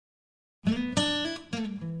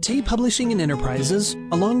Tate Publishing and Enterprises,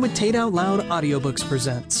 along with Tate Out Loud Audiobooks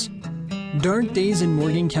presents Dark Days in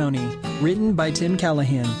Morgan County, written by Tim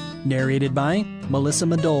Callahan, narrated by Melissa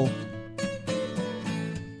Madole.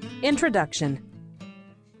 Introduction.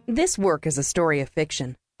 This work is a story of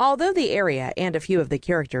fiction. Although the area and a few of the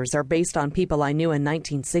characters are based on people I knew in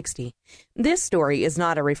 1960, this story is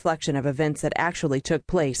not a reflection of events that actually took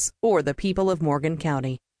place or the people of Morgan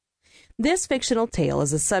County. This fictional tale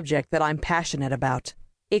is a subject that I'm passionate about: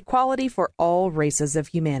 equality for all races of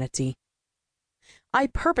humanity. I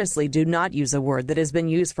purposely do not use a word that has been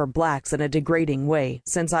used for blacks in a degrading way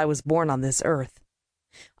since I was born on this earth.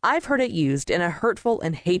 I've heard it used in a hurtful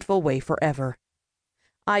and hateful way forever.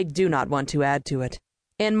 I do not want to add to it,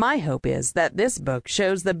 and my hope is that this book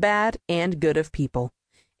shows the bad and good of people,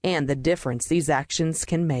 and the difference these actions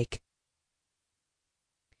can make.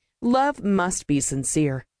 Love must be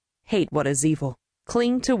sincere. Hate what is evil.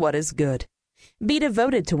 Cling to what is good. Be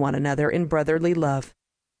devoted to one another in brotherly love.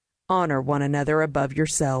 Honor one another above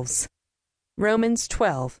yourselves. Romans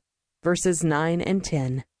 12, verses 9 and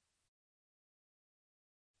 10.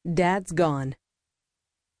 Dad's Gone.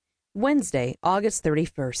 Wednesday, August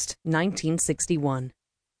 31st, 1961.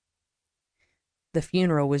 The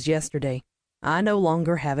funeral was yesterday. I no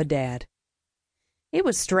longer have a dad. It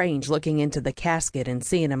was strange looking into the casket and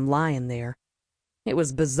seeing him lying there. It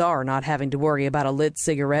was bizarre not having to worry about a lit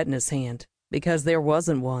cigarette in his hand, because there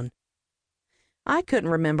wasn't one. I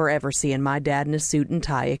couldn't remember ever seeing my dad in a suit and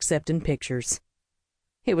tie except in pictures.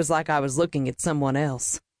 It was like I was looking at someone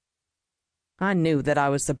else. I knew that I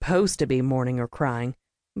was supposed to be mourning or crying,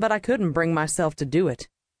 but I couldn't bring myself to do it.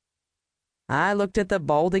 I looked at the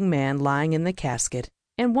balding man lying in the casket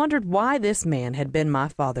and wondered why this man had been my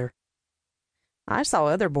father. I saw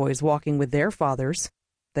other boys walking with their fathers,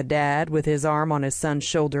 the dad with his arm on his son's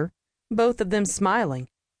shoulder, both of them smiling.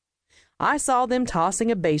 I saw them tossing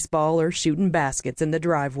a baseball or shooting baskets in the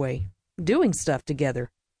driveway, doing stuff together.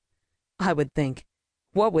 I would think,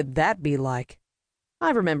 what would that be like?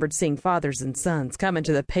 I remembered seeing fathers and sons come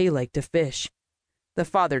into the pay lake to fish, the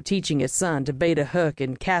father teaching his son to bait a hook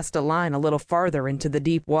and cast a line a little farther into the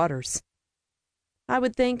deep waters. I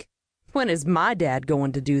would think, when is my dad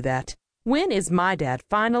going to do that? When is my dad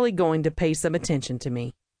finally going to pay some attention to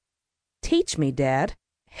me? Teach me, Dad.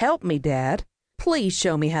 Help me, Dad. Please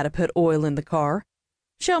show me how to put oil in the car.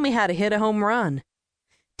 Show me how to hit a home run.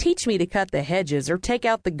 Teach me to cut the hedges or take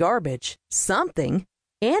out the garbage. Something.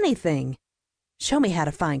 Anything. Show me how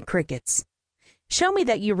to find crickets. Show me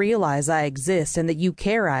that you realize I exist and that you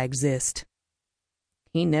care I exist.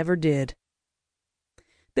 He never did.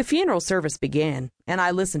 The funeral service began, and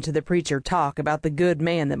I listened to the preacher talk about the good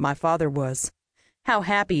man that my father was, how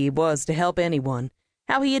happy he was to help anyone,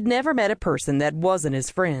 how he had never met a person that wasn't his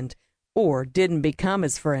friend, or didn't become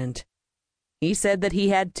his friend. He said that he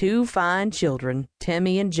had 2 fine children,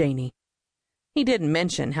 Timmy and Janie. He didn't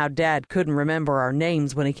mention how Dad couldn't remember our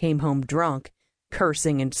names when he came home drunk,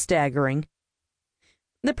 cursing and staggering.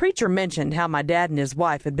 The preacher mentioned how my dad and his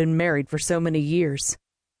wife had been married for so many years.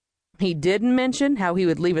 He didn't mention how he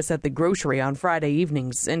would leave us at the grocery on Friday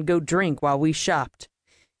evenings and go drink while we shopped,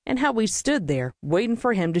 and how we stood there waiting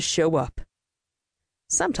for him to show up.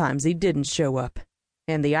 Sometimes he didn't show up,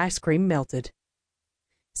 and the ice cream melted.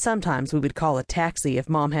 Sometimes we would call a taxi if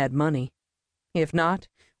Mom had money. If not,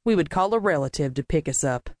 we would call a relative to pick us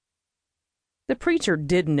up. The preacher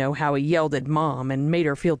didn't know how he yelled at Mom and made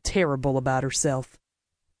her feel terrible about herself.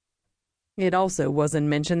 It also wasn't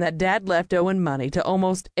mentioned that Dad left owing money to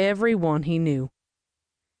almost everyone he knew.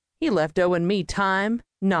 He left owing me time,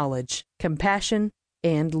 knowledge, compassion,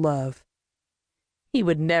 and love. He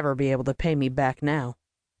would never be able to pay me back now.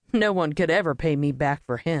 No one could ever pay me back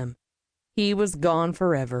for him. He was gone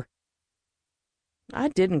forever. I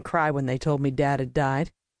didn't cry when they told me Dad had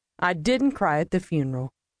died. I didn't cry at the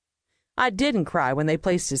funeral. I didn't cry when they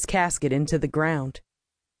placed his casket into the ground.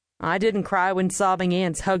 I didn't cry when sobbing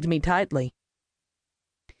aunts hugged me tightly.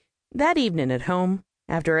 That evening at home,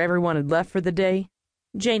 after everyone had left for the day,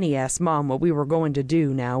 Janie asked Mom what we were going to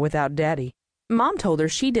do now without Daddy. Mom told her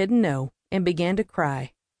she didn't know and began to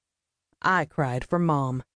cry. I cried for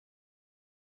Mom.